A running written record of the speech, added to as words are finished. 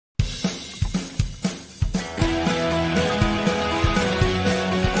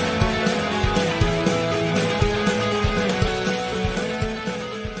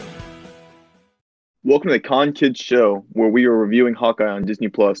Welcome to the Con Kids Show, where we are reviewing Hawkeye on Disney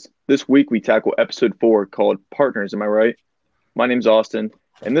Plus. This week we tackle episode 4 called Partners, am I right? My name's Austin,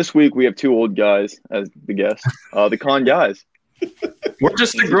 and this week we have two old guys as the guests, the Con guys. We're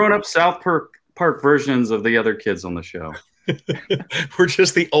just the grown-up South Park versions of the other kids on the show. We're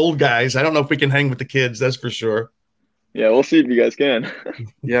just the old guys. I don't know if we can hang with the kids, that's for sure. Yeah, we'll see if you guys can.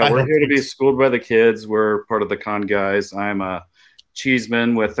 Yeah, we're here to be schooled by the kids. We're part of the Con guys. I'm a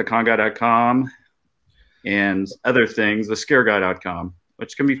cheeseman with theconguy.com and other things, thescareguy.com,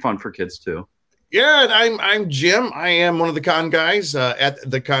 which can be fun for kids too. Yeah, and I'm Jim. I am one of the Con guys at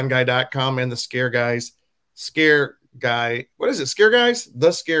theconguy.com and the Scare Guys. Scare Guy. What is it? Scare Guys?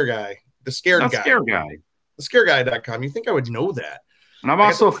 The Scare Guy. The Scared Guy. Scare Guy. The Scareguy.com. You think I would know that? And I'm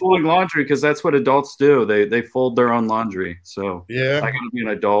also folding laundry because that's what adults do. They fold their own laundry. So yeah, I got to be an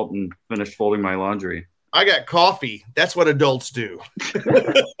adult and finish folding my laundry. I got coffee. That's what adults do.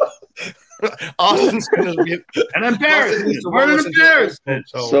 Austin's going to be an embarrassment. We're an embarrassment.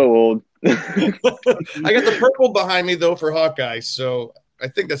 So old. I got the purple behind me though for Hawkeye, so I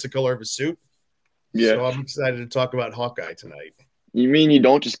think that's the color of his suit. Yeah. So I'm excited to talk about Hawkeye tonight. You mean you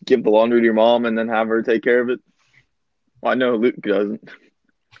don't just give the laundry to your mom and then have her take care of it? Well, I know Luke doesn't.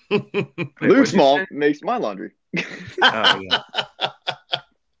 Luke's mom makes my laundry. Oh, yeah.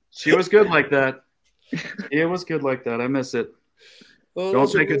 She was good like that. It was good like that. I miss it. Well,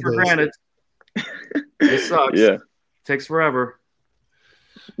 don't take it for granted. It sucks. Yeah. Takes forever.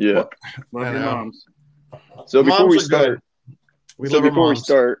 Yeah. Love your moms. So before we start,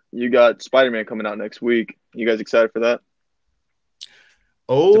 you got Spider-Man coming out next week. You guys excited for that?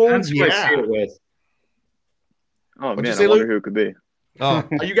 Oh, depends who I see it with. Oh, man, I wonder who it could be. Are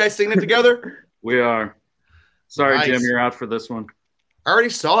you guys seeing it together? We are. Sorry, Nice. Jim, you're out for this one. I already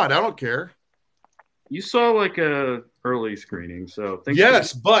saw it. I don't care. You saw like a early screening, so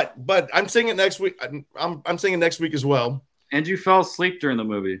yes, but I'm seeing it next week. I'm seeing it next week as well. And you fell asleep during the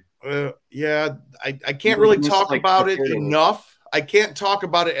movie. Yeah, I can't really talk about it enough. I can't talk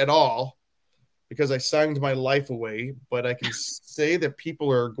about it at all because I signed my life away, but I can say that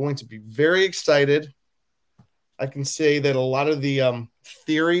people are going to be very excited. I can say that a lot of the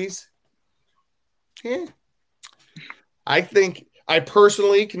theories, I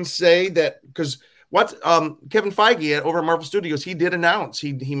personally can say that because what Kevin Feige over at Marvel Studios, he did announce,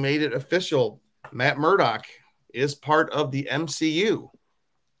 he made it official. Matt Murdock is part of the MCU.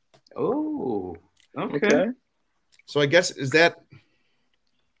 Oh, okay. So I guess does that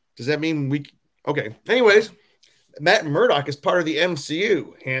mean okay. Anyways, Matt Murdock is part of the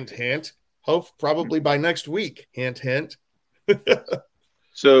MCU. Hint, hint. Hope probably by next week. Hint, hint.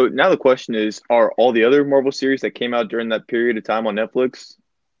 So now the question is, are all the other Marvel series that came out during that period of time on Netflix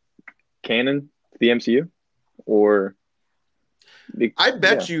canon to the MCU? Or I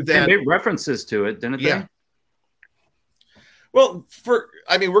bet you that they made references to it, didn't they? Yeah. Well, we're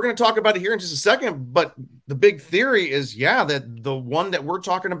going to talk about it here in just a second, but the big theory is, that the one that we're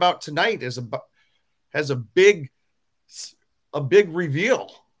talking about tonight has a big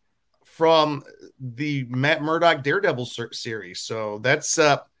reveal from the Matt Murdock Daredevil series. So that's,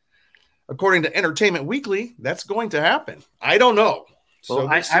 according to Entertainment Weekly, that's going to happen. I don't know. Well,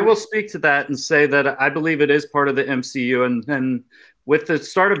 I will speak to that and say that I believe it is part of the MCU, and with the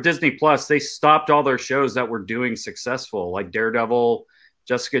start of Disney Plus, they stopped all their shows that were doing successful, like Daredevil,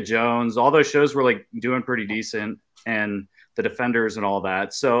 Jessica Jones. All those shows were like doing pretty decent, and the Defenders and all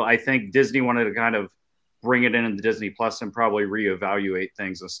that. So I think Disney wanted to kind of bring it into Disney Plus and probably reevaluate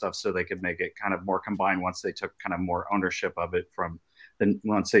things and stuff so they could make it kind of more combined once they took kind of more ownership of it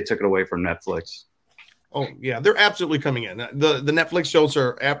once they took it away from Netflix. Oh yeah, they're absolutely coming in. The Netflix shows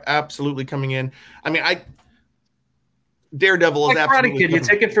are absolutely coming in. I mean, Daredevil is absolutely. Kid, you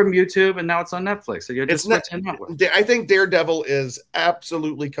take it from YouTube and now it's on Netflix. So you're just I think Daredevil is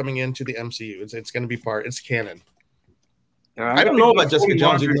absolutely coming into the MCU. It's going to be part. It's canon. I don't know about Jessica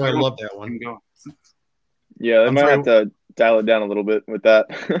Jones, even though I love that one. Yeah, they might have to dial it down a little bit with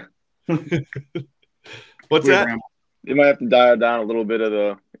that. What's that? They might have to dial down a little bit of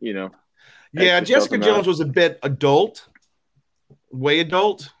the, Yeah, Jessica Jones was a bit way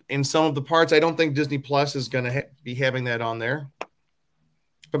adult in some of the parts. I don't think Disney Plus is going to be having that on there.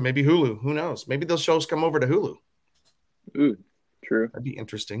 But maybe Hulu. Who knows? Maybe those shows come over to Hulu. Ooh, true. That'd be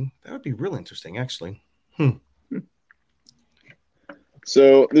interesting. That would be real interesting, actually.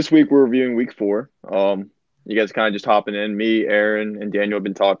 So this week we're reviewing week 4. You guys kind of just hopping in. Me, Aaron, and Daniel have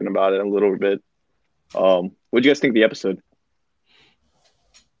been talking about it a little bit. What do you guys think of the episode?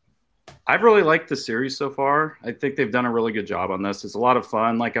 I've really liked the series so far. I think they've done a really good job on this. It's a lot of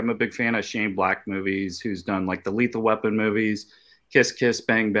fun. Like, I'm a big fan of Shane Black movies, who's done like the Lethal Weapon movies, Kiss Kiss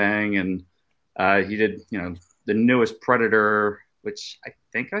Bang Bang, and He did, the newest Predator, which I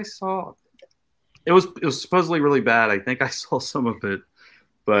think I saw. It was supposedly really bad. I think I saw some of it,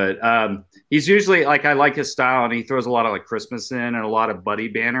 but he's usually like, I like his style, and he throws a lot of like Christmas in and a lot of Buddy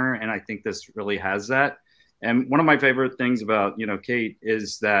Banner, and I think this really has that. And one of my favorite things about Kate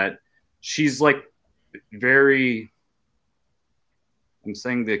is that she's like very, I'm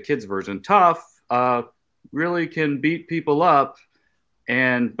saying the kids version, tough, really can beat people up,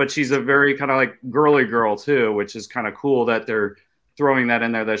 but she's a very kind of like girly girl too, which is kind of cool that they're throwing that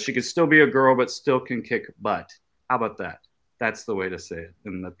in there, that she could still be a girl but still can kick butt. How about that? That's the way to say it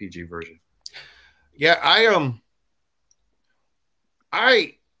in the PG version. Yeah,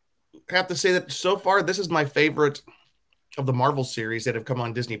 I have to say that so far this is my favorite of the Marvel series that have come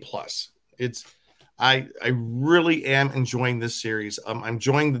on Disney Plus. I really am enjoying this series. I'm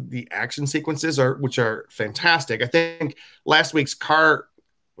enjoying the action sequences which are fantastic. I think last week's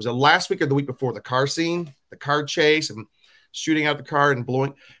was it last week or the week before, the car scene, the car chase and shooting out the car and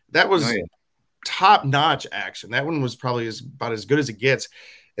blowing, that was top-notch action. That one was probably about as good as it gets.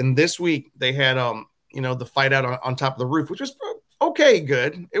 And this week they had the fight out on top of the roof, which was okay,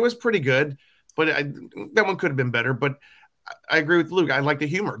 good. It was pretty good, but that one could have been better. But I agree with Luke. I like the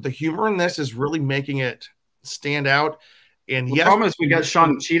humor. The humor in this is really making it stand out. And the problem is we got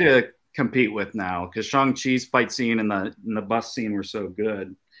Shang-Chi to compete with now, because Shang-Chi's fight scene and the bus scene were so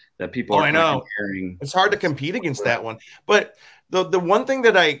good that people are comparing. It's hard to compete against that one. But the one thing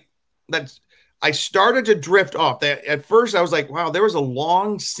that I started to drift off, that at first I was like, wow, there was a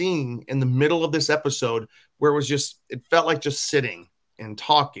long scene in the middle of this episode where it felt like just sitting and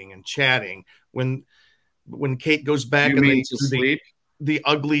talking and chatting when Kate goes back and the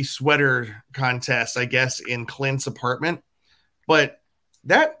ugly sweater contest, I guess, in Clint's apartment. But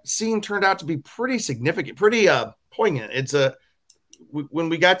that scene turned out to be pretty significant, pretty poignant. When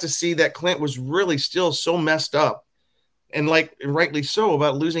we got to see that Clint was really still so messed up, and rightly so,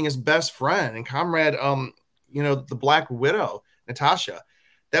 about losing his best friend and comrade, the Black Widow, Natasha.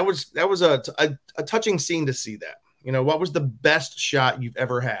 That was a touching scene to see that. What was the best shot you've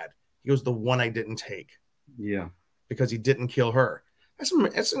ever had? He goes, the one I didn't take. Yeah. Because he didn't kill her.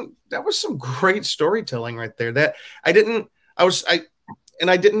 That was some great storytelling right there. I didn't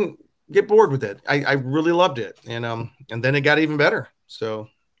get bored with it. I really loved it. And then it got even better. So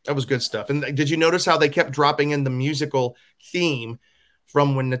that was good stuff. And did you notice how they kept dropping in the musical theme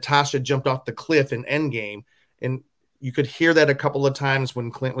from when Natasha jumped off the cliff in Endgame? And you could hear that a couple of times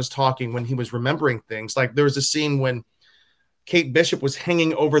when Clint was talking, when he was remembering things. Like there was a scene when Kate Bishop was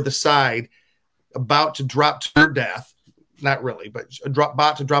hanging over the side, about to drop to her death. Not really, but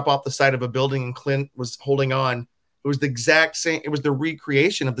about to drop off the side of a building, and Clint was holding on. It was the exact same. It was the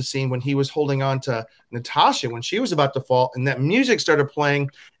recreation of the scene when he was holding on to Natasha when she was about to fall, and that music started playing.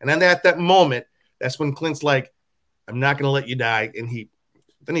 And then at that moment, that's when Clint's like, "I'm not going to let you die." And he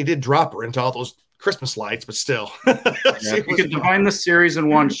did drop her into all those Christmas lights, but still. Yeah, if you could define the series in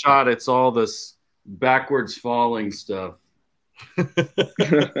one shot, it's all this backwards falling stuff.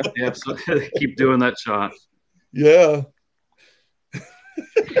 Yeah, so keep doing that shot. Yeah.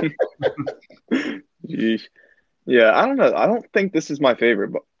 Jeez. Yeah, I don't know. I don't think this is my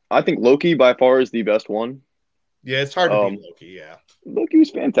favorite, but I think Loki by far is the best one. Yeah, it's hard to beat Loki. Yeah,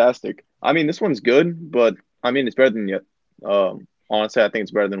 Loki's fantastic. I mean, this one's good, but I mean, it's better than yet. Honestly, I think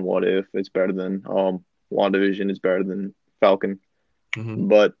it's better than What If. It's better than WandaVision. It's better than Falcon. Mm-hmm.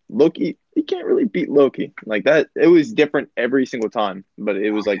 But Loki, you can't really beat Loki like that. It was different every single time, but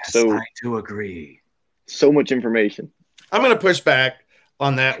it was so. I do agree. So much information. I'm going to push back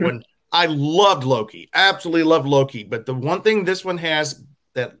on that one. I loved Loki, absolutely loved Loki. But the one thing this one has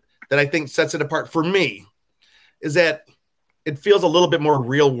that I think sets it apart for me is that it feels a little bit more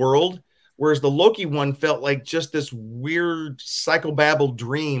real world, whereas the Loki one felt like just this weird psychobabble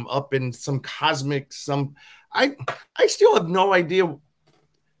dream up in some cosmic I still have no idea.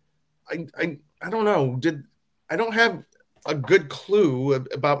 I don't know. I don't have a good clue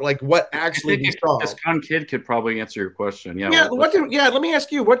about what actually we saw. This kid could probably answer your question. Yeah. Yeah. Let me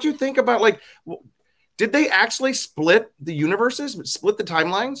ask you, what do you think about did they actually split the universes, split the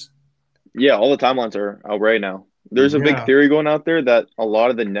timelines? Yeah, all the timelines are out right now. There's a big theory going out there that a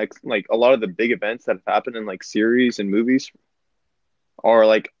lot of the big events that have happened in series and movies are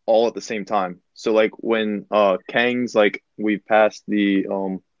all at the same time. So when Kang's we've passed the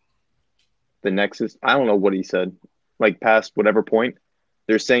Nexus, I don't know what he said, past whatever point,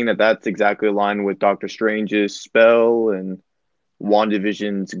 they're saying that that's exactly aligned with Doctor Strange's spell and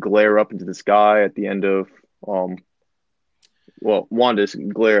WandaVision's glare up into the sky at the end of Wanda's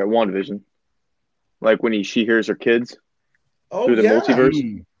glare at WandaVision, when she hears her kids through the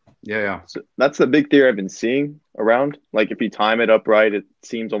multiverse. Yeah. So that's the big theory I've been seeing around. Like if you time it up right, it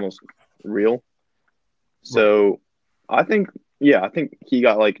seems almost real. So I think, yeah, I think he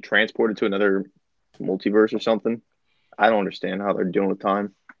got like transported to another multiverse or something. I don't understand how they're dealing with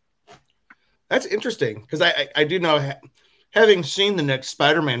time. That's interesting because I do know, having seen the next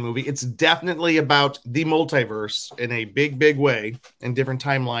Spider-Man movie, it's definitely about the multiverse in a big way in different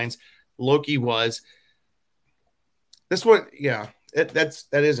timelines. Loki was. This one, yeah, that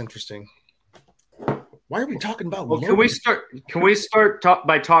is interesting. Why are we talking about Well, Loki? Can we start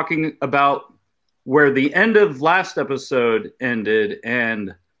by talking about where the end of last episode ended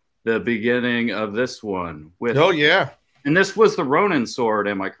and the beginning of this one? And this was the Ronin sword.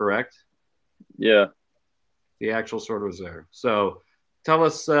 Am I correct? Yeah. The actual sword was there. So, tell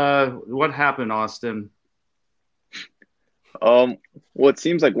us what happened, Austin. Well, it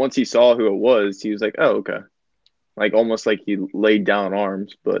seems like once he saw who it was, he was like, "Oh, okay." Like almost like he laid down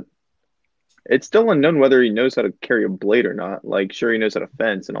arms, but it's still unknown whether he knows how to carry a blade or not. Like, sure, he knows how to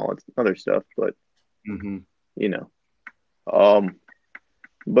fence and all that other stuff, but you know,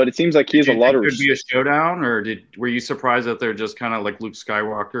 but it seems like he has a lot of. Could be a showdown, or were you surprised that they're just kind of like Luke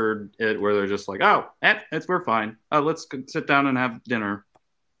Skywalker, where they're just like, "Oh, we're fine. Let's sit down and have dinner."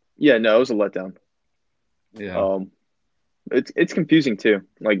 Yeah, no, it was a letdown. Yeah. It's confusing too.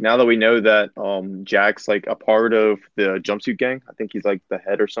 Like now that we know that Jack's like a part of the jumpsuit gang, I think he's like the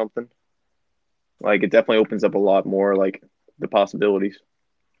head or something. Like it definitely opens up a lot more like the possibilities.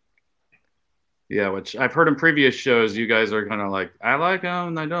 Yeah, which I've heard in previous shows, you guys are kind of like, I like them,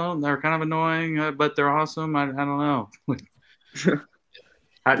 and I don't. They're kind of annoying, but they're awesome. I don't know.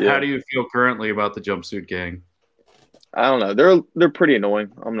 How do you feel currently about the jumpsuit gang? I don't know. They're pretty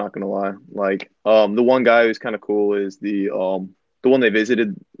annoying. I'm not gonna lie. Like the one guy who's kind of cool is the one they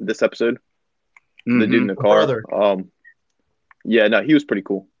visited this episode. The dude in the car. Yeah, no, he was pretty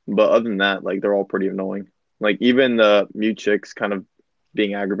cool. But other than that, like they're all pretty annoying. Like even the mute chicks kind of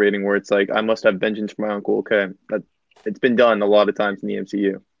being aggravating where it's like I must have vengeance for my uncle. Okay. It's been done a lot of times in the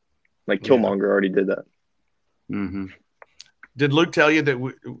MCU. Like Killmonger already did that. Did Luke tell you that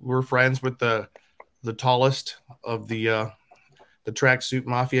we're friends with the tallest of the tracksuit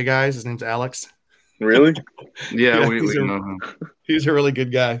mafia guys? His name's Alex. Really? Yeah, we know him. He's a really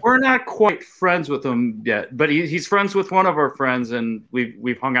good guy. We're not quite friends with him yet, but he's friends with one of our friends, and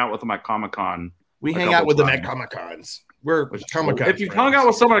we've hung out with him at Comic-Con. We hang out with them at Comic-Cons. We're Comic-Con. If you've hung out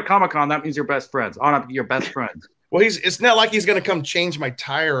with someone at Comic-Con, that means you're best friends. Your best friends. Well, it's not like he's going to come change my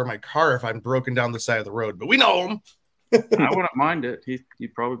tire or my car if I'm broken down the side of the road, but we know him. I wouldn't mind it.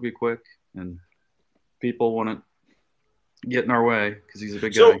 He'd probably be quick, and people wouldn't get in our way because he's a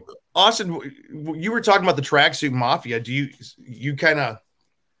big guy. So, Austin, you were talking about the tracksuit mafia. Do you guys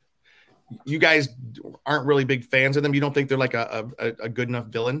aren't really big fans of them? You don't think they're like a good enough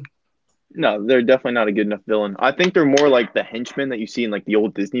villain? No, they're definitely not a good enough villain. I think they're more like the henchmen that you see in like the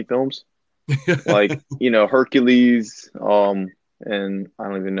old Disney films. Like, Hercules, and I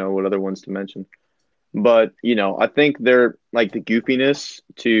don't even know what other ones to mention. But, I think they're like the goofiness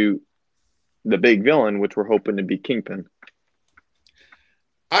to the big villain, which we're hoping to be Kingpin.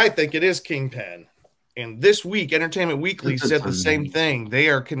 I think it is Kingpin. And this week, Entertainment Weekly said the same thing. They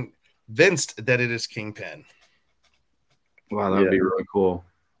are convinced that it is Kingpin. Wow, that would be really cool.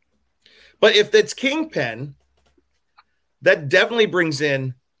 But if it's Kingpin, that definitely brings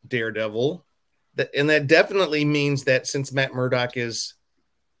in Daredevil. And that definitely means that since Matt Murdock is,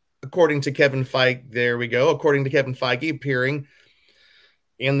 according to Kevin Feige, according to Kevin Feige, appearing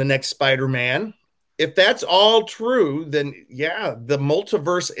in the next Spider-Man. If that's all true, then yeah, the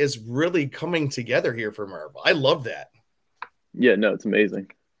multiverse is really coming together here for Marvel. I love that. Yeah, no, it's amazing.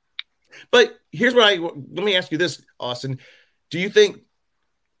 But here's let me ask you this, Austin.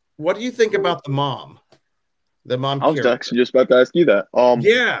 What do you think about the mom? The mom. I was actually just about to ask you that.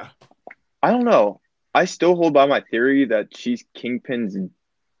 Yeah. I don't know. I still hold by my theory that she's Kingpin's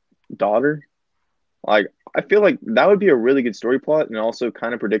daughter. Like, I feel like that would be a really good story plot and also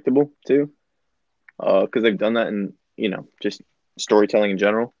kind of predictable too. Because they've done that in, just storytelling in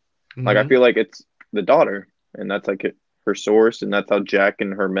general. Like, I feel like it's the daughter, and that's like her source, and that's how Jack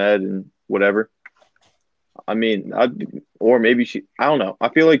and her met and whatever. I mean, or maybe I don't know. I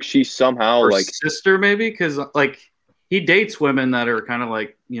feel like she's somehow her like sister, maybe, because like he dates women that are kind of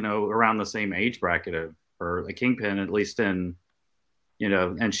like around the same age bracket of her, like Kingpin, at least in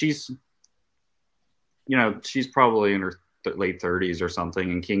and she's probably in her late 30s or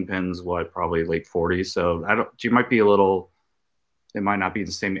something, and Kingpin's probably late 40s. So she might be it might not be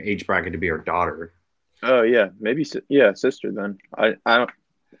the same age bracket to be her daughter. Oh yeah, maybe sister then. I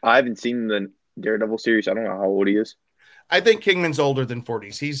haven't seen the Daredevil series. I don't know how old he is. I think Kingman's older than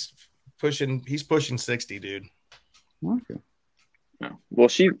 40s. He's pushing 60, dude. Okay. Well,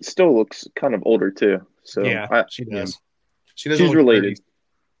 she still looks kind of older too. So yeah, she does. She's related. 30s.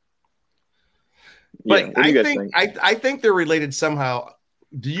 But Yeah, what do you guys think? I think they're related somehow.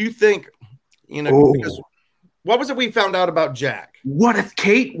 Do you think, because what was it we found out about Jack? What if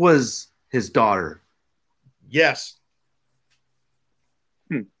Kate was his daughter? Yes.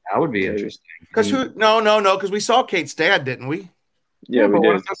 That would be interesting. Because no, because we saw Kate's dad, didn't we? Yeah, we but did.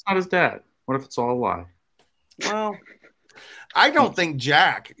 what if that's not his dad? What if it's all a lie? Well, I don't think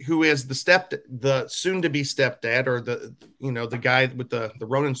Jack, who is the soon-to-be stepdad, or the guy with the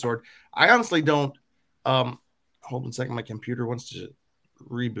Ronin sword, I honestly don't. Hold on a second, my computer wants to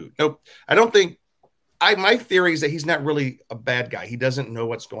reboot. Nope, I don't think. My theory is that he's not really a bad guy. He doesn't know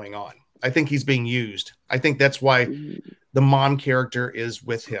what's going on. I think he's being used. I think that's why the mom character is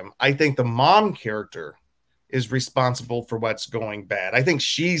with him. I think the mom character is responsible for what's going bad. I think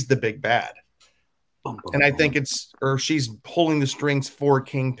she's the big bad. And I think she's pulling the strings for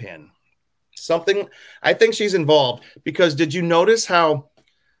Kingpin. I think she's involved, because did you notice how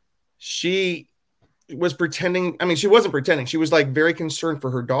she was pretending? I mean, she wasn't pretending. She was like very concerned for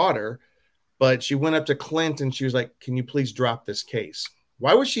her daughter, but she went up to Clint and she was like, "Can you please drop this case?"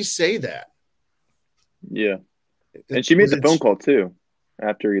 Why would she say that? Yeah. And she made the phone call too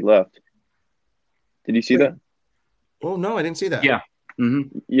after he left. Did you see that? Oh, no, I didn't see that. Yeah.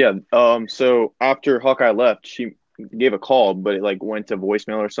 Mm-hmm. Yeah. So after Hawkeye left, she gave a call, but it like went to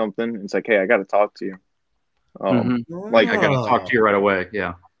voicemail or something. It's like, "Hey, I got to talk to you." Like, I got to talk to you right away.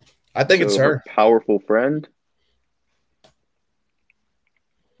 Yeah. I think it's her powerful friend.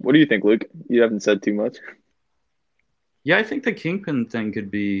 What do you think, Luke? You haven't said too much. Yeah, I think the Kingpin thing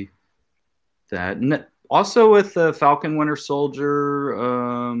could be that. And also with the Falcon Winter Soldier,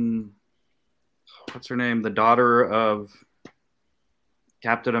 what's her name? The daughter of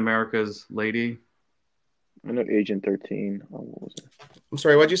Captain America's lady. I know Agent 13. Oh, what was it? I'm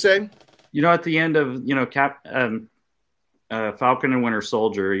sorry, what'd you say? At the end of, Falcon and Winter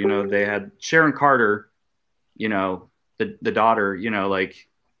Soldier, they had Sharon Carter, the daughter,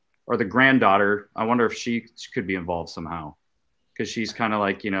 or the granddaughter. I wonder if she could be involved somehow, because she's kind of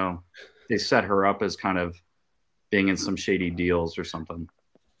like, they set her up as kind of being in some shady deals or something.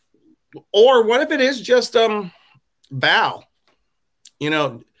 Or what if it is just Val?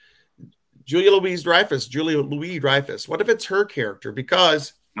 Julia Louis-Dreyfus. What if it's her character?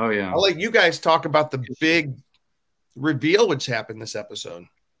 Because I'll let you guys talk about the big reveal which happened this episode.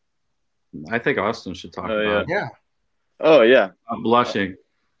 I think Austin should talk about it. Yeah. Oh, yeah. I'm blushing.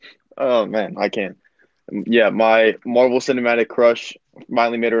 Oh, man, I can't. Yeah, my Marvel Cinematic crush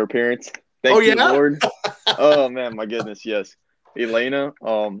finally made her appearance. Thank you, Lord. Oh, man, my goodness, yes. Elena,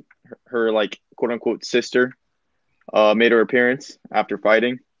 her like quote-unquote sister, made her appearance after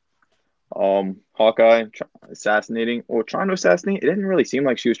fighting. Hawkeye trying to assassinate. It didn't really seem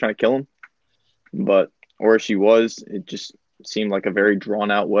like she was trying to kill him, or she was. It just seemed like a very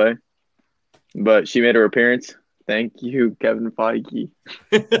drawn out way. But she made her appearance. Thank you, Kevin Feige.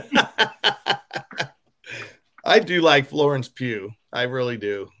 I do like Florence Pugh. I really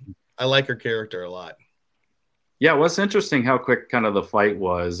do. I like her character a lot. Yeah, what's interesting how quick kind of the fight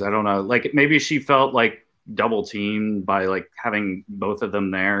was. I don't know. Like, maybe she felt like double teamed by like having both of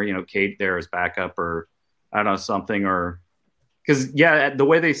them there, Kate there as backup, or I don't know, something, or because the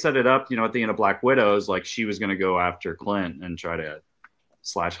way they set it up, at the end of Black Widows, like she was going to go after Clint and try to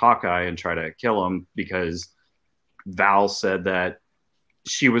slash Hawkeye and try to kill him, because Val said that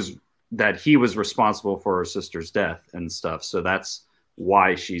he was responsible for her sister's death and stuff. So that's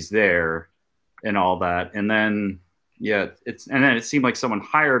why she's there and all that. And then it seemed like someone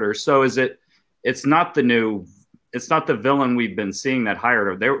hired her. So it's not the villain we've been seeing that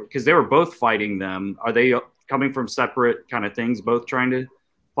hired her, because they were both fighting them. Are they coming from separate kind of things, both trying to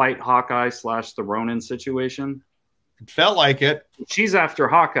fight Hawkeye / the Ronin situation? It felt like it. She's after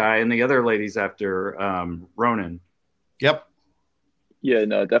Hawkeye and the other lady's after Ronin. Yep. Yeah,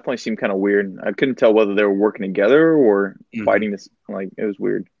 no, it definitely seemed kind of weird. I couldn't tell whether they were working together or fighting this. Like, it was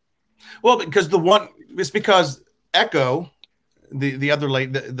weird. Well, because because Echo, the other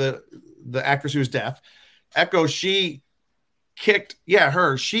lady, the actress who was deaf, Echo, she kicked,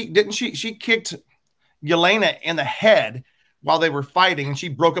 she kicked Yelena in the head while they were fighting, and she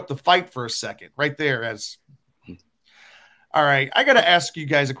broke up the fight for a second right there. All right, I got to ask you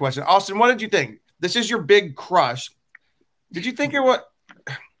guys a question. Austin, what did you think? This is your big crush. Did you think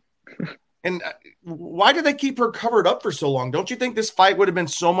and why did they keep her covered up for so long? Don't you think this fight would have been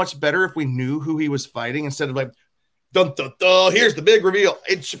so much better if we knew who he was fighting, instead of like, dun, dun, dun, here's the big reveal?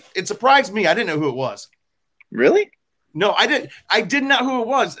 It surprised me. I didn't know who it was. Really? No, I didn't. I didn't know who it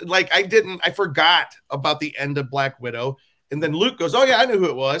was. Like, I forgot about the end of Black Widow. And then Luke goes, oh, yeah, I knew who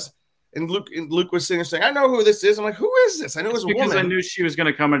it was. And Luke was sitting there saying, I know who this is. I'm like, who is this? I know it was a woman. Because I knew she was going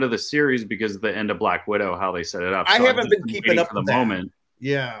to come into the series because of the end of Black Widow, how they set it up. I haven't been keeping up for the moment.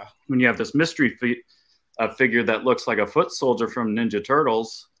 Yeah. When you have this mystery figure that looks like a foot soldier from Ninja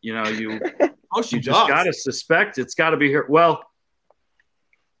Turtles, you know, you just got to suspect it's got to be her. Well,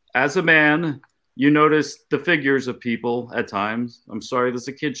 as a man, you notice the figures of people at times. I'm sorry, this is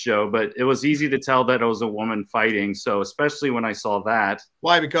a kid's show, but it was easy to tell that it was a woman fighting. So especially when I saw that.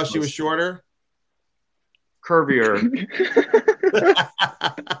 Why? Because she was shorter? Curvier.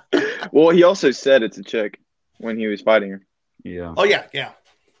 Well, he also said it's a chick when he was fighting her. Yeah. Oh, yeah, yeah.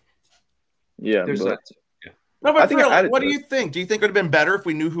 Yeah. There's that. Yeah. No, but real, what do you think? Do you think it would have been better if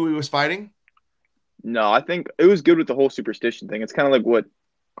we knew who he was fighting? No, I think it was good with the whole superstition thing. It's kind of like what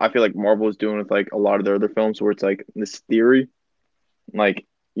I feel like Marvel is doing with like a lot of their other films where it's like this theory. Like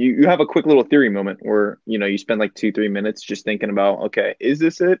you have a quick little theory moment where, you know, you spend like 2-3 minutes just thinking about, okay, is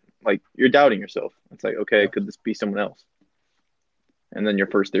this it? Like you're doubting yourself. It's like, okay, could this be someone else? And then your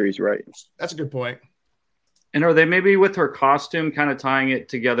first theory is right. That's a good point. And are they maybe with her costume kind of tying it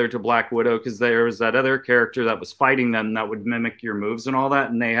together to Black Widow? Because there was that other character that was fighting them that would mimic your moves and all that.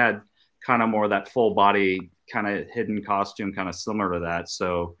 And they had kind of more that full body kind of hidden costume, kind of similar to that.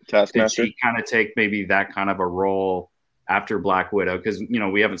 So did she kind of take maybe that kind of a role after Black Widow? Because, you know,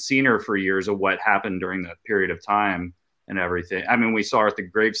 we haven't seen her for years of what happened during that period of time and everything. I mean, we saw her at the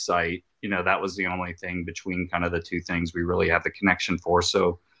gravesite. You know, that was the only thing between kind of the two things we really have the connection for.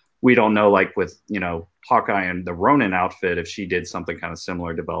 So we don't know, like with, you know, Hawkeye and the Ronin outfit, if she did something kind of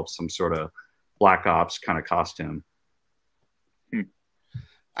similar, developed some sort of Black Ops kind of costume.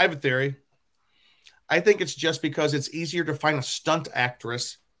 I have a theory. I think it's just because it's easier to find a stunt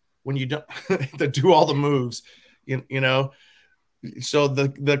actress when you don't to do all the moves, you know. So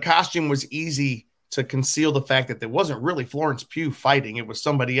the costume was easy to conceal the fact that there wasn't really Florence Pugh fighting; it was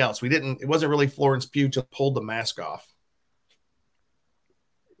somebody else. It wasn't really Florence Pugh to pull the mask off.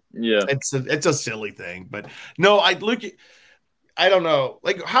 Yeah, it's a silly thing, but no, I don't know,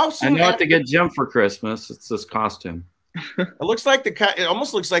 like how soon. I know what to get Jim for Christmas. It's this costume. It looks like it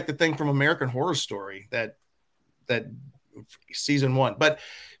almost looks like the thing from American Horror Story that season 1. But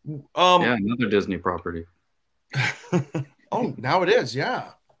yeah, another Disney property. Oh, now it is. Yeah,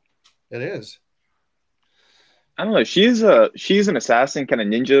 it is. I don't know. She's an assassin kind of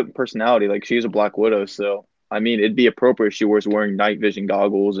ninja personality. Like she's a Black Widow. So I mean, it'd be appropriate if she was wearing night vision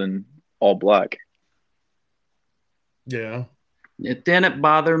goggles and all black. Yeah, it didn't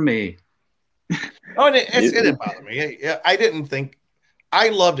bother me. Oh, it didn't bother me. I didn't think. I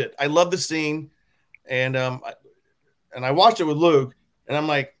loved it. I loved the scene, and I watched it with Luke, and I'm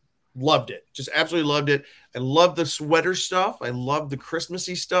like, loved it. Just absolutely loved it. I love the sweater stuff. I love the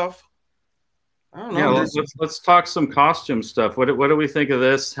Christmassy stuff. I don't know. Yeah, let's talk some costume stuff. What do we think of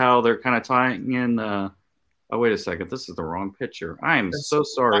this? How they're kind of tying in. Oh, wait a second. This is the wrong picture. I am so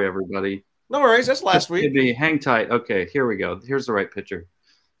sorry, everybody. No worries. That's last week. Maybe hang tight. Okay, here we go. Here's the right picture.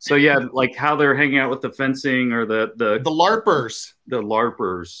 So yeah, like how they're hanging out with the fencing or the LARPers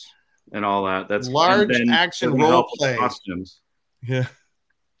and all that. That's large action role play costumes. Yeah,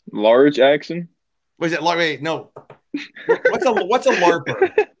 large action. Was it? Wait, no. What's a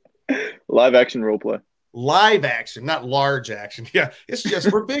LARPer? Live action role play. Live action, not large action. Yeah, it's just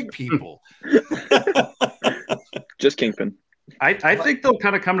for big people. Just Kingpin. I think they'll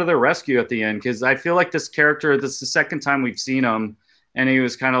kind of come to their rescue at the end because I feel like this character. This is the second time we've seen him. And he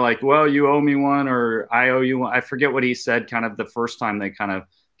was kind of like, well, you owe me one or I owe you one. I forget what he said kind of the first time they kind of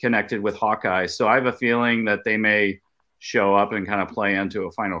connected with Hawkeye. So I have a feeling that they may show up and kind of play into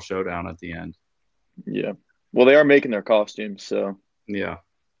a final showdown at the end. Yeah. Well, they are making their costumes, so. Yeah.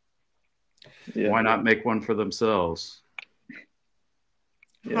 Why not make one for themselves?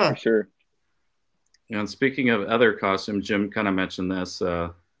 Yeah, for sure. And speaking of other costumes, Jim kind of mentioned this.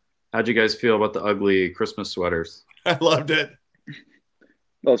 How'd you guys feel about the ugly Christmas sweaters? I loved it.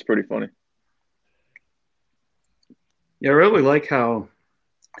 That was pretty funny. Yeah, I really like how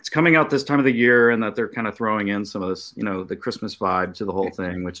it's coming out this time of the year and that they're kind of throwing in some of this, you know, the Christmas vibe to the whole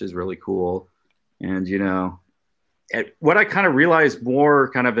thing, which is really cool. And, you know, what I kind of realized more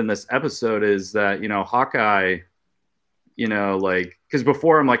kind of in this episode is that, you know, Hawkeye, you know, like, because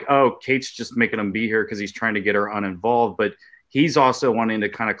before I'm like, oh, Kate's just making him be here because he's trying to get her uninvolved. But he's also wanting to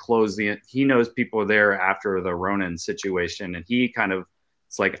kind of close he knows people are there after the Ronin situation. And he kind of,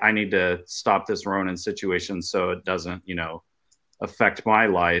 it's like, I need to stop this Ronin situation so it doesn't, you know, affect my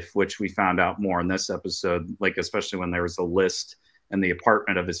life, which we found out more in this episode, like especially when there was a list in the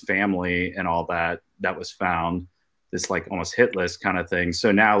apartment of his family and all that was found. this like almost hit list kind of thing.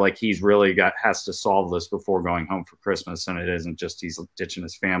 So now like he's really has to solve this before going home for Christmas, and it isn't just he's ditching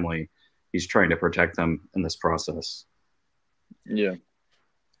his family. He's trying to protect them in this process. Yeah.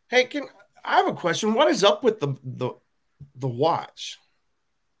 Hey, I have a question. What is up with the watch?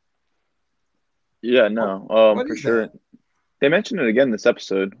 Yeah, no, for sure. That? They mentioned it again this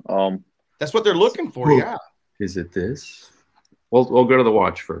episode. That's what they're looking for. Yeah. Is it this? We'll go to the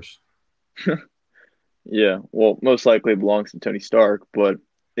watch first. Yeah, well, most likely it belongs to Tony Stark, but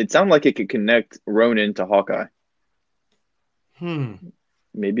it sounded like it could connect Ronin to Hawkeye.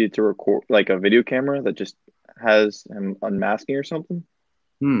 Maybe it's a record, like a video camera that just has him unmasking or something.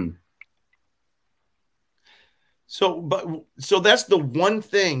 So that's the one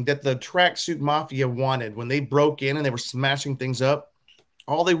thing that the Tracksuit Mafia wanted when they broke in and they were smashing things up.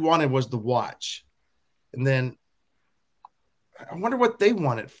 All they wanted was the watch, and then I wonder what they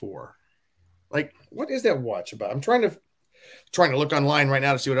want it for. Like, what is that watch about? I'm trying to look online right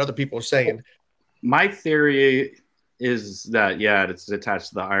now to see what other people are saying. My theory is that, yeah, it's attached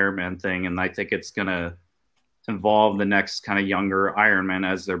to the Iron Man thing, and I think it's going to involve the next kind of younger Iron Man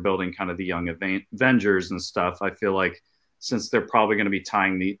as they're building kind of the young Avengers and stuff. I feel like since they're probably going to be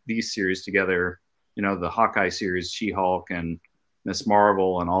tying these series together, you know, the Hawkeye series, She-Hulk and Miss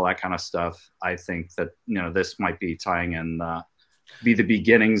Marvel and all that kind of stuff, I think that, you know, this might be tying in be the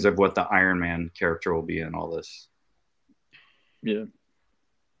beginnings of what the Iron Man character will be in all this. Yeah.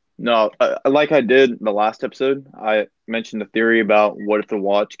 No, like I did the last episode, I mentioned the theory about what if the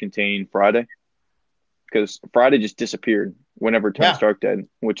watch contained Friday, because Friday just disappeared whenever Tony Stark died,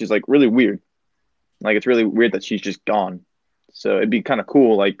 which is like really weird. Like, it's really weird that she's just gone. So it'd be kind of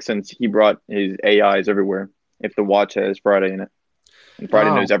cool, like, since he brought his AIs everywhere, if the watch has Friday in it and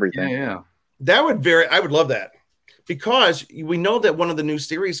Friday knows everything. Yeah. That would I would love that, because we know that one of the new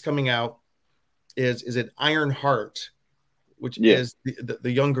series coming out is it Iron Heart, which is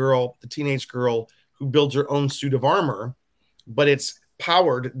the young girl, the teenage girl who builds her own suit of armor, but it's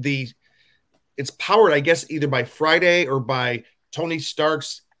powered, I guess, either by Friday or by Tony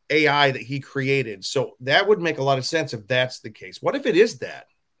Stark's AI that he created. So that would make a lot of sense if that's the case. What if it is that?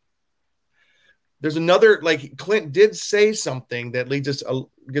 There's another, like, Clint did say something that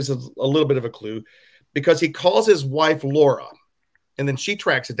gives us a little bit of a clue, because he calls his wife Laura, and then she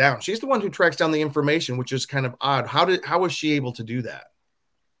tracks it down. She's the one who tracks down the information, which is kind of odd. How was she able to do that?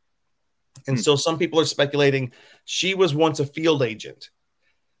 And so some people are speculating she was once a field agent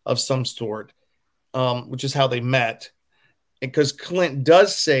of some sort, which is how they met. Because Clint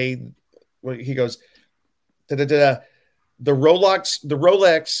does say, he goes, the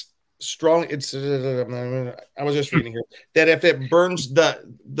Rolex strong. It's I was just reading here that if it burns the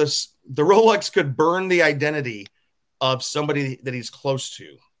Rolex could burn the identity of somebody that he's close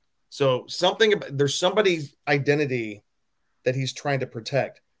to. So there's somebody's identity that he's trying to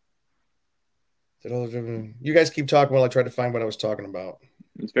protect. You guys keep talking while I try to find what I was talking about.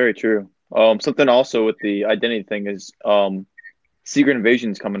 It's very true. Something also with the identity thing is Secret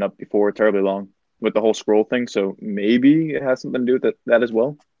Invasion's coming up before terribly long with the whole scroll thing. So maybe it has something to do with that as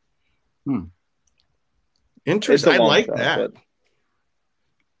well. Interesting. I like that.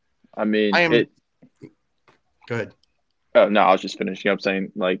 I mean, go ahead. Oh, no, I was just finishing up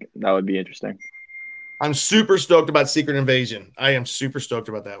saying, like, that would be interesting. I'm super stoked about Secret Invasion. I am super stoked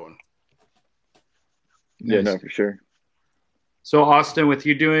about that one. Yeah, no, for sure. So, Austin, with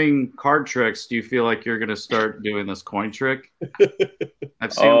you doing card tricks, do you feel like you're going to start doing this coin trick?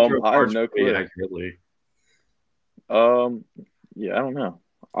 I've seen you throw cards pretty accurately. Yeah, I don't know.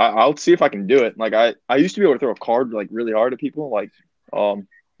 I'll see if I can do it. Like, I used to be able to throw a card, like, really hard at people. Like,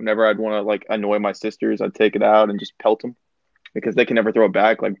 whenever I'd want to, like, annoy my sisters, I'd take it out and just pelt them because they can never throw it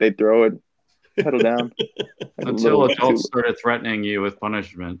back. Like, they'd throw it, pedal down. Until adults started threatening you with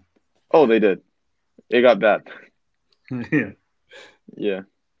punishment. Oh, they did. It got bad. Yeah. Yeah.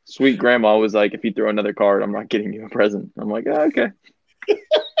 Sweet grandma was like, if you throw another card, I'm not getting you a present. I'm like, oh, okay.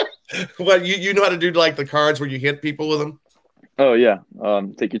 Well, you know how to do, like, the cards where you hit people with them? Oh, yeah.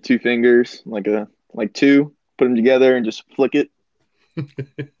 Take your two fingers, like two, put them together and just flick it. Isn't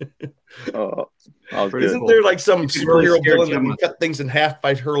there like some superhero villain that can cut things in half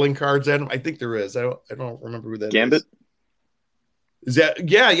by hurling cards at him? I think there is. I don't remember who that Gambit? Is that?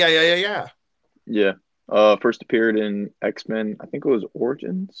 Yeah. Yeah. First appeared in X-Men. I think it was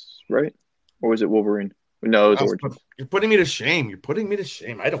Origins, right? Or was it Wolverine? No, it was Origins. You're putting me to shame.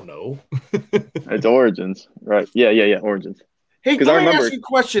 I don't know. It's Origins, right? Yeah. Origins. Hey, let me ask you a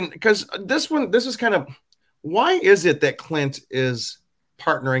question, because this is kind of, why is it that Clint is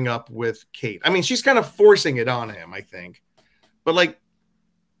partnering up with Kate? I mean, she's kind of forcing it on him, I think. But, like,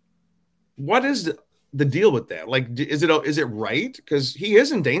 what is the deal with that? Like, is it right? Because he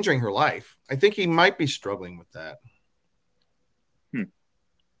is endangering her life. I think he might be struggling with that. What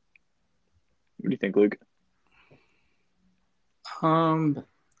do you think, Luke?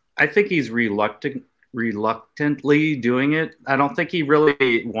 I think he's reluctantly doing it. I don't think he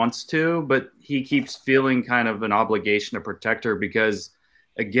really wants to, but he keeps feeling kind of an obligation to protect her because,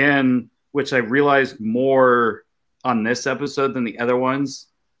 again, which I realized more on this episode than the other ones.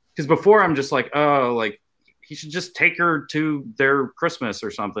 Because before I'm just like, oh, like he should just take her to their Christmas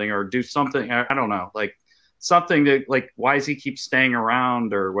or something, or do something. I don't know, like something to like, why does he keep staying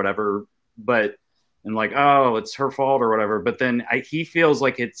around or whatever? But and like, oh, it's her fault or whatever. But then he feels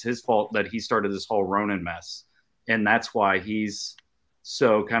like it's his fault that he started this whole Ronin mess. And that's why he's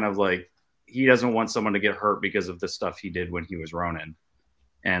so kind of like, he doesn't want someone to get hurt because of the stuff he did when he was Ronin.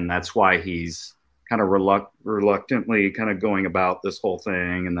 And that's why he's kind of reluctantly kind of going about this whole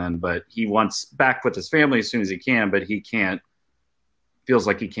thing. And then, but he wants back with his family as soon as he can, but he can't, feels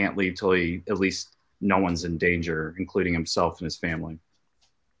like he can't leave till he, at least no one's in danger, including himself and his family.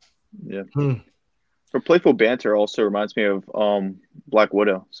 Yeah. Her playful banter also reminds me of Black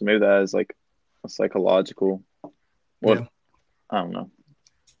Widow. So maybe that is like a psychological, I don't know.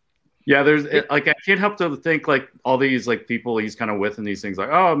 Yeah, there's like, I can't help to think like all these like people he's kind of with and these things like,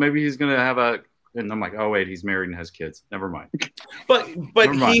 oh, maybe he's going to have and I'm like, oh wait, he's married and has kids. Never mind. But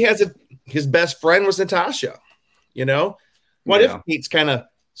he has his best friend was Natasha, you know? What if Pete's kind of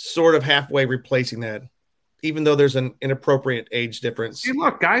sort of halfway replacing that, even though there's an inappropriate age difference? See,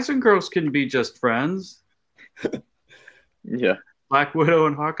 look, guys and girls can be just friends. Yeah. Black Widow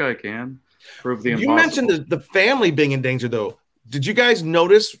and Hawkeye can prove the impossible. You mentioned the family being in danger, though. Did you guys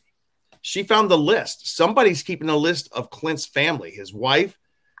notice she found the list? Somebody's keeping a list of Clint's family, his wife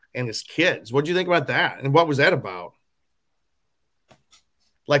and his kids. What do you think about that? And what was that about?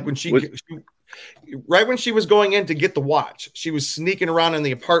 Like when right when she was going in to get the watch, she was sneaking around in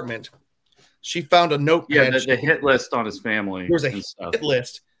the apartment. She found a notepad. Yeah, the hit list on his family. There was a hit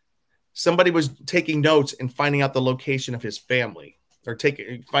list. Somebody was taking notes and finding out the location of his family, or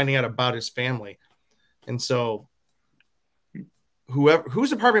finding out about his family. And so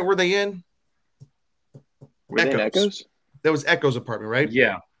whose apartment were they in? Echoes? That was Echo's apartment, right?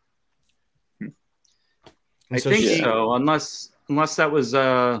 Yeah. I think so, unless that was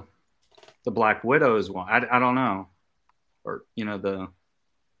the Black Widow's one. I don't know. Or, you know,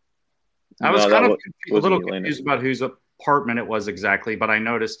 I was kind of a little confused about whose apartment it was exactly, but I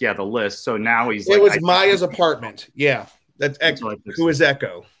noticed, the list. So now he's it was Maya's apartment. Yeah. That's Echo. Who is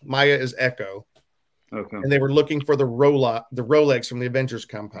Echo? Maya is Echo. Okay. And they were looking for the Rolex from the Avengers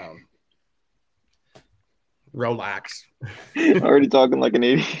compound. Rolex. Already talking like an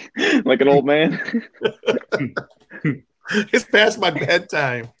 80, like an old man. It's past my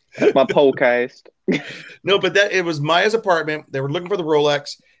bedtime. That's my podcast. No, but it was Maya's apartment. They were looking for the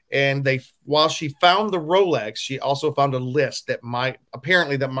Rolex, and while she found the Rolex, she also found a list that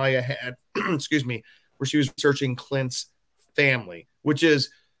Maya had, excuse me, where she was searching Clint's family, which is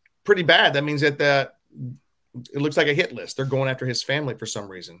pretty bad. That means that it looks like a hit list. They're going after his family for some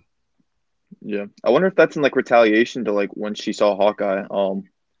reason. Yeah, I wonder if that's in like retaliation to like when she saw Hawkeye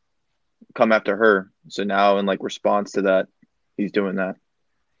come after her. So now in like response to that, he's doing that.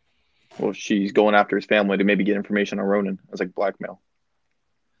 Well, she's going after his family to maybe get information on Ronin as like blackmail.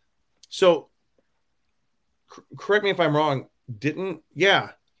 So, correct me if I'm wrong.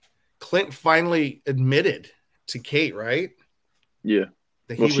 Clint finally admitted to Kate, right? Yeah.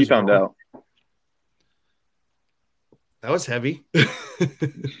 Well, she found out. That was heavy.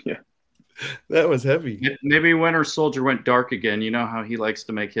 Yeah. That was heavy. Maybe Winter Soldier went dark again. You know how he likes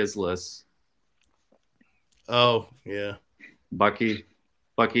to make his lists. Oh, yeah. Bucky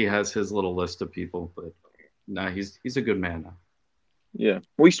has his little list of people, but no, he's a good man now. Yeah.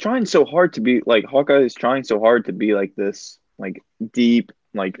 Well, he's trying so hard to be like Hawkeye is trying so hard to be like this like deep,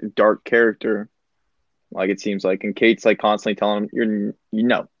 like dark character. Like it seems like, and Kate's like constantly telling him,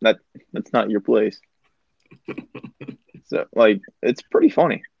 that's not your place. So like it's pretty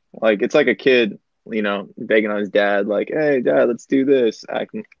funny. Like it's like a kid, begging on his dad, like, "Hey, Dad, let's do this."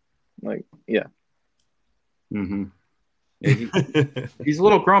 Acting like, yeah. Mm-hmm. Yeah, he's a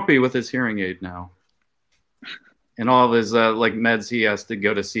little grumpy with his hearing aid now, and all of his like meds. He has to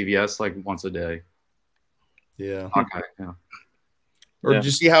go to CVS like once a day. Yeah. Okay. Yeah. Or did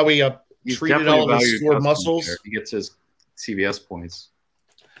you see how he treated all of his sore muscles? Care. He gets his CVS points.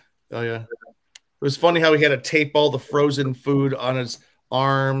 Oh yeah. It was funny how he had to tape all the frozen food on his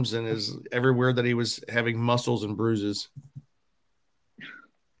arms and everywhere that he was having muscles and bruises.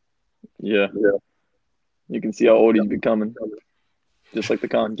 Yeah. You can see how old he's becoming. Just like the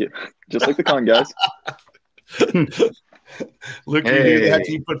con, just like the con, guys. Luke, you hear that?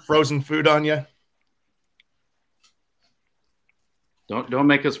 You put frozen food on you. Don't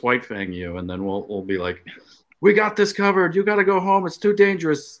make us white fang you, and then we'll be like, we got this covered. You got to go home. It's too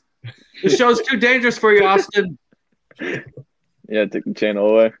dangerous. The show's too dangerous for you, Austin. Yeah, take the channel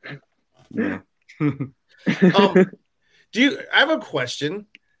away. Yeah. I have a question,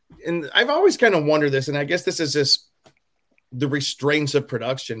 and I've always kind of wondered this, and I guess this is just the restraints of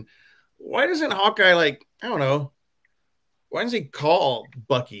production. Why doesn't Hawkeye, like, I don't know, why doesn't he call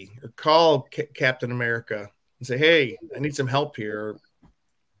Bucky or call Captain America and say, hey, I need some help here?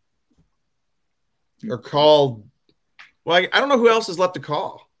 Or call, well, I don't know who else is left to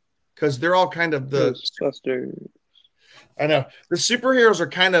call, because they're all kind of the Ghostbusters. I know the superheroes are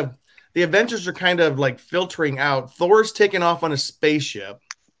kind of, the Avengers are kind of like filtering out. Thor's taking off on a spaceship.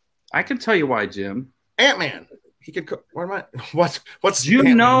 I can tell you why, Jim. Ant-Man. He could. What am I? What's? Do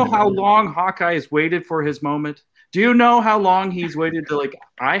you know how long Hawkeye has waited for his moment? Do you know how long he's waited to, like,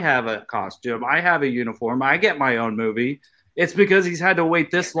 I have a costume, I have a uniform, I get my own movie. It's because he's had to wait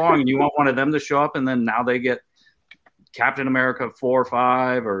this long, and you want one of them to show up, and then now they get Captain America 4 or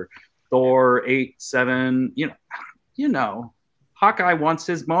 5 or Thor 8, 7. You know, Hawkeye wants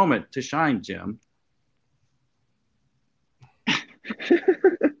his moment to shine, Jim.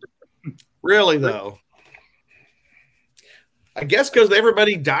 Really, though? I guess because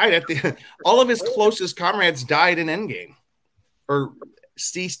everybody died at the all of his closest comrades died in Endgame or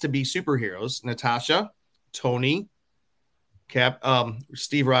ceased to be superheroes. Natasha, Tony,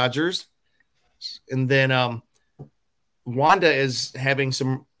 Steve Rogers, and then Wanda is having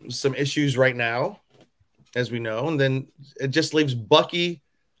some issues right now, as we know, and then it just leaves Bucky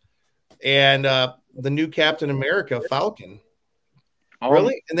and the new Captain America, Falcon.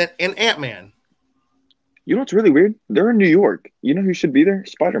 Really? And then Ant-Man. You know what's really weird? They're in New York. You know who should be there?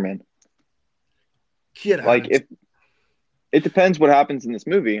 Spider-Man. Like, if it depends what happens in this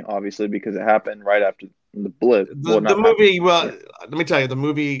movie, obviously, because it happened right after the blip. The movie, well, let me tell you, the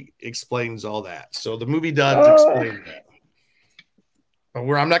movie explains all that. So the movie does explain that. But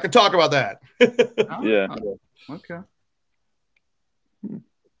I'm not going to talk about that. Yeah. Okay.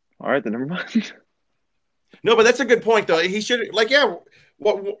 All right, then never mind. No, but that's a good point, though. He should, like, yeah.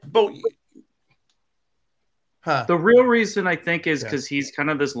 But the real reason, I think, is because he's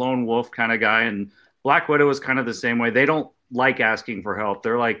kind of this lone wolf kind of guy, and Black Widow is kind of the same way. They don't like asking for help.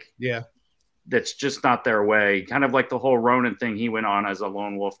 They're like, yeah, that's just not their way. Kind of like the whole Ronin thing he went on as a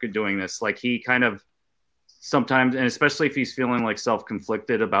lone wolf doing this. Like, he kind of sometimes, and especially if he's feeling like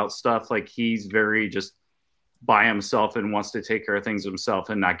self-conflicted about stuff, like he's very just by himself and wants to take care of things himself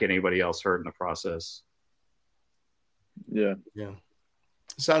and not get anybody else hurt in the process. Yeah.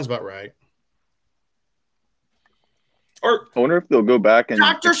 Sounds about right. Or I wonder if they'll go back and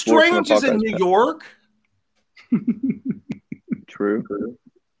Doctor Strange is in New York. True.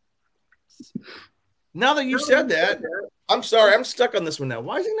 Now that you said that, I'm sorry, I'm stuck on this one now.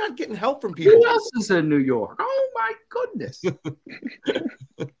 Why is he not getting help from people? Who else is in New York? Oh my goodness.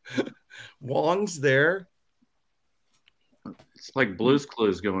 Wong's there. It's like Blue's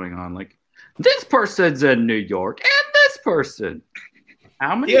Clues going on. Like, this person's in New York and this person.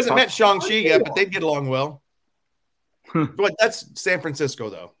 How many? He hasn't met Shang-Chi yet, but they'd get along well. But that's San Francisco,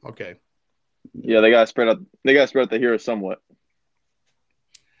 though. Okay. Yeah, they got to spread out. They got to spread out the heroes somewhat.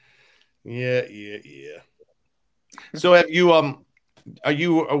 Yeah. So, have you are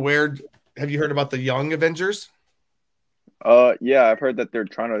you aware? Have you heard about the Young Avengers? Yeah, I've heard that they're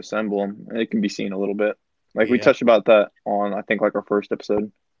trying to assemble them, and it can be seen a little bit. Like we touched about that on, I think, like our first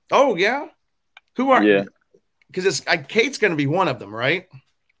episode. Oh yeah. Who are? Yeah. Because it's Kate's going to be one of them, right?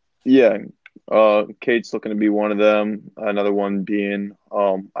 Yeah. Kate's looking to be one of them. Another one being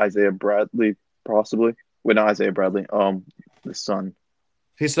Isaiah Bradley, possibly. Wait, not Isaiah Bradley. The son.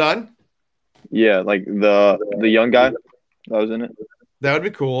 His son? Yeah, like the young guy that was in it. That would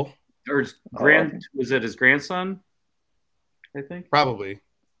be cool. Or was it his grandson? I think. Probably.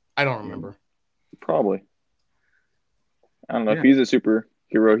 I don't remember. Probably. I don't know. If he's a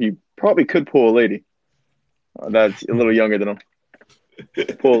superhero, he probably could pull a lady. That's a little younger than him.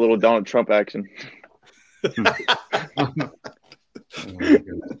 Pull a little Donald Trump action.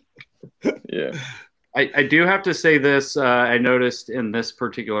 Yeah. I do have to say this. I noticed in this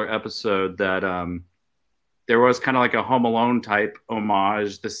particular episode that there was kind of like a Home Alone type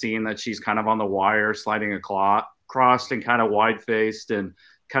homage. The scene that she's kind of on the wire, sliding across and kind of wide-faced and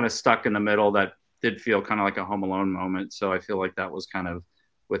kind of stuck in the middle. That did feel kind of like a Home Alone moment. So I feel like that was kind of,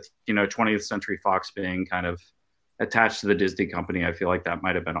 with 20th Century Fox being kind of attached to the Disney company, I feel like that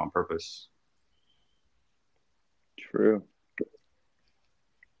might have been on purpose. True.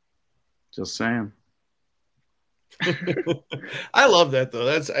 Just saying. I love that though.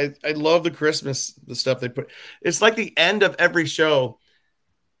 I love the stuff they put. It's like the end of every show.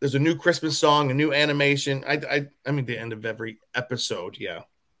 There's a new Christmas song, a new animation. I mean the end of every episode. Yeah,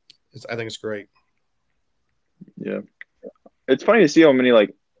 I think it's great. Yeah, it's funny to see how many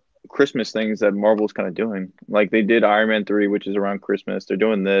like Christmas things that Marvel's kind of doing. Like they did Iron Man 3, which is around Christmas. They're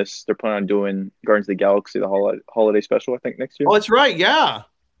doing this. They're planning on doing Guardians of the Galaxy, the holiday special, I think, next year. Oh, that's right. Yeah.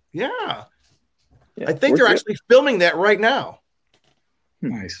 I think they're actually filming that right now.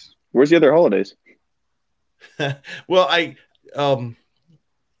 Nice. Where's the other holidays? Well,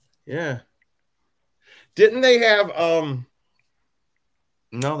 yeah. Didn't they have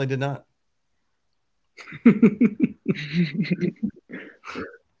no, they did not.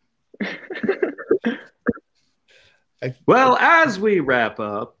 Well, as we wrap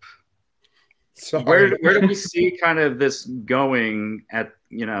up, where do we see kind of this going at,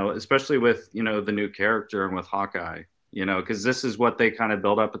 especially with, the new character and with Hawkeye, because this is what they kind of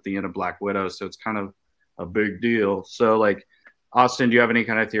build up at the end of Black Widow. So it's kind of a big deal. So like, Austin, do you have any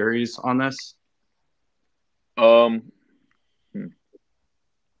kind of theories on this?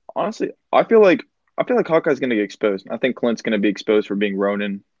 Honestly, I feel like Hawkeye's going to get exposed. I think Clint's going to be exposed for being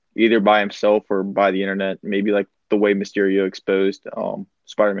Ronin, either by himself or by the internet. Maybe like the way Mysterio exposed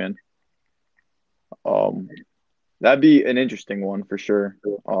Spider-Man. That'd be an interesting one for sure.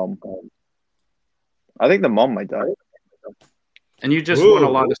 I think the mom might die. And you just want a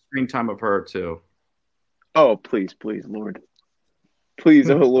lot of screen time of her too. Oh, please, Lord. Please,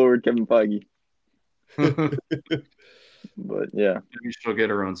 oh Lord, Kevin Feige. But yeah. Maybe she'll get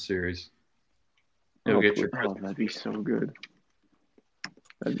her own series. That'd be so good.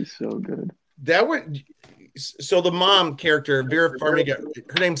 That'd be so good. That would. So the mom character, Vera Farmiga,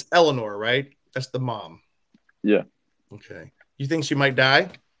 her name's Eleanor, right? That's the mom. Yeah. Okay. You think she might die?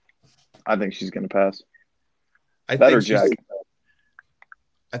 I think she's gonna pass. I think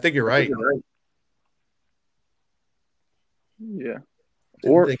you're right. Yeah.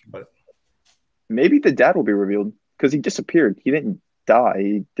 Or maybe the dad will be revealed because he disappeared. He didn't die.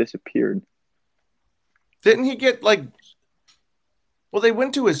 He disappeared. Didn't he get like? Well, they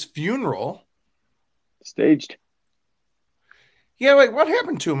went to his funeral. Staged. Yeah, like what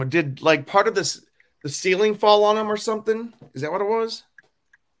happened to him? Did like part of the ceiling fall on him or something? Is that what it was?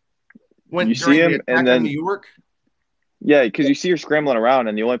 When you see him and then New York. Yeah, because you see her scrambling around,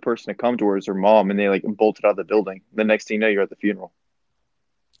 and the only person to come to her is her mom, and they like bolted out of the building. The next thing you know, you're at the funeral.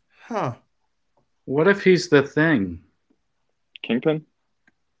 Huh? What if he's the Thing? Kingpin?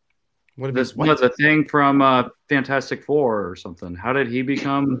 What if this was a Thing from Fantastic Four or something? How did he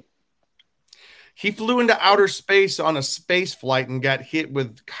become? He flew into outer space on a space flight and got hit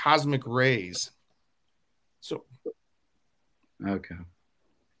with cosmic rays. So, okay.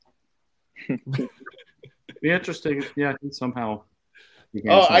 Be interesting. Yeah, somehow.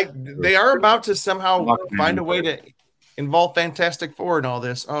 They are about to somehow find a way to involve Fantastic Four in all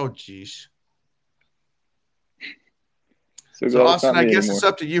this. Oh, geez. So Austin, I guess it's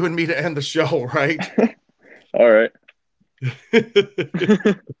up to you and me to end the show, right? All right.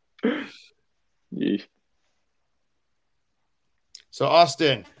 Yeesh. So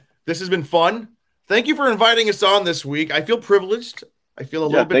Austin, this has been fun. Thank you for inviting us on this week. I feel privileged. I feel a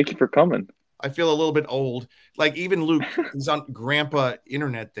little bit. Thank you for coming. I feel a little bit old. Like even Luke is on grandpa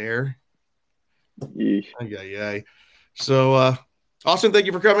internet there. Yeesh. Yeah. So Austin, thank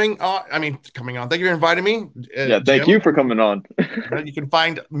you for coming on. Coming on. Thank you for inviting me. Thank you for coming on. You can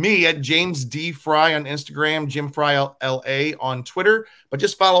find me at James D. Fry on Instagram, Jim Fry LA on Twitter, but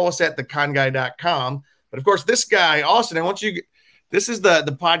just follow us at theconguy.com. But of course, this guy, Austin, this is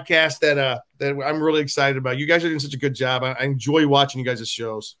the podcast that I'm really excited about. You guys are doing such a good job. I enjoy watching you guys'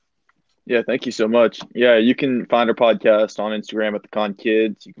 shows. Yeah, thank you so much. Yeah, you can find our podcast on Instagram at The Con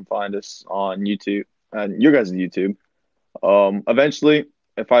Kids. You can find us on YouTube and your guys' YouTube. Eventually,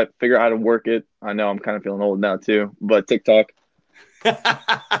 if I figure out how to work it, I know I'm kind of feeling old now too, but TikTok.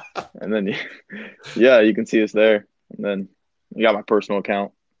 And then, you can see us there. And then you got my personal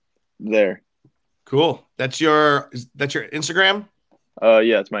account there. Cool. That's your Instagram?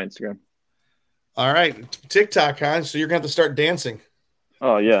 Yeah, it's my Instagram. All right. TikTok, huh? So you're going to have to start dancing.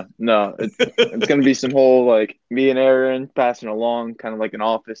 Oh, yeah. No, it's going to be some whole, like, me and Aaron passing along, kind of like an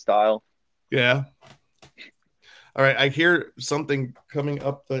office style. Yeah. All right. I hear something coming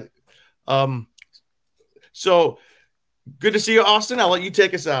up. So good to see you, Austin. I'll let you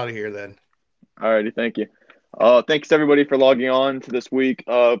take us out of here then. All righty. Thank you. Thanks, everybody, for logging on to this week.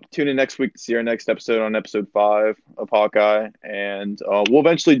 Tune in next week to see our next episode on episode 5 of Hawkeye. And we'll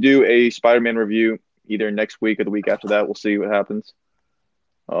eventually do a Spider-Man review either next week or the week after that. We'll see what happens.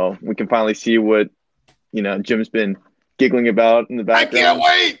 we can finally see what Jim's been giggling about in the background. I can't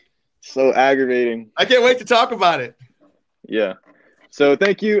wait. So aggravating. I can't wait to talk about it. Yeah. So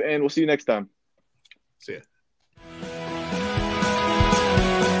thank you, and we'll see you next time. See ya.